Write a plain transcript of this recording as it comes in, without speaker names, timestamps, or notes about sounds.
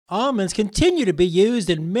Almonds continue to be used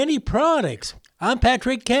in many products. I'm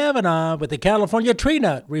Patrick Cavanaugh with the California Tree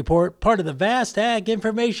Nut Report, part of the Vast Ag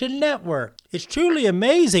Information Network. It's truly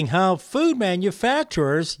amazing how food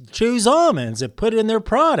manufacturers choose almonds and put it in their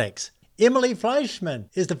products. Emily Fleischman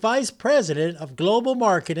is the Vice President of Global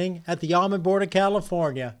Marketing at the Almond Board of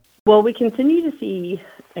California. Well, we continue to see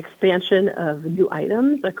expansion of new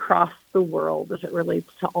items across the world as it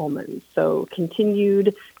relates to almonds. So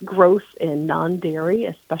continued growth in non-dairy,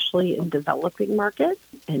 especially in developing markets.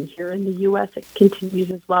 And here in the U.S., it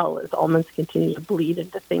continues as well as almonds continue to bleed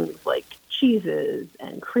into things like cheeses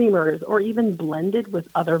and creamers, or even blended with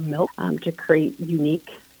other milk to create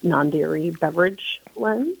unique non-dairy beverage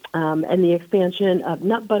blends. And the expansion of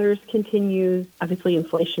nut butters continues. Obviously,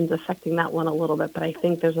 inflation's affecting that one a little bit, but I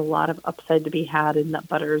think there's a lot of upside to be had in nut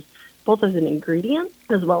butters, both as an ingredient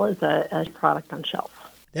as well as a product on shelf.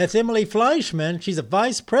 That's Emily Fleischman. She's a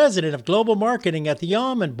Vice President of Global Marketing at the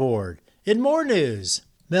Almond Board. In more news,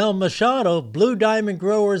 Mel Machado, Blue Diamond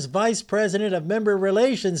Growers Vice President of Member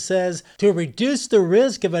Relations, says to reduce the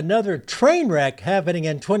risk of another train wreck happening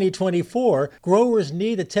in 2024, growers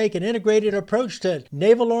need to take an integrated approach to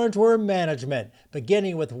navel orangeworm management,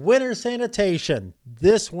 beginning with winter sanitation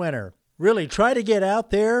this winter. Really try to get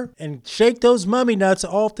out there and shake those mummy nuts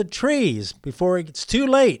off the trees before it's too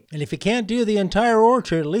late. And if you can't do the entire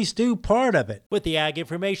orchard, at least do part of it. With the Ag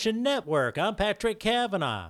Information Network, I'm Patrick Cavanaugh.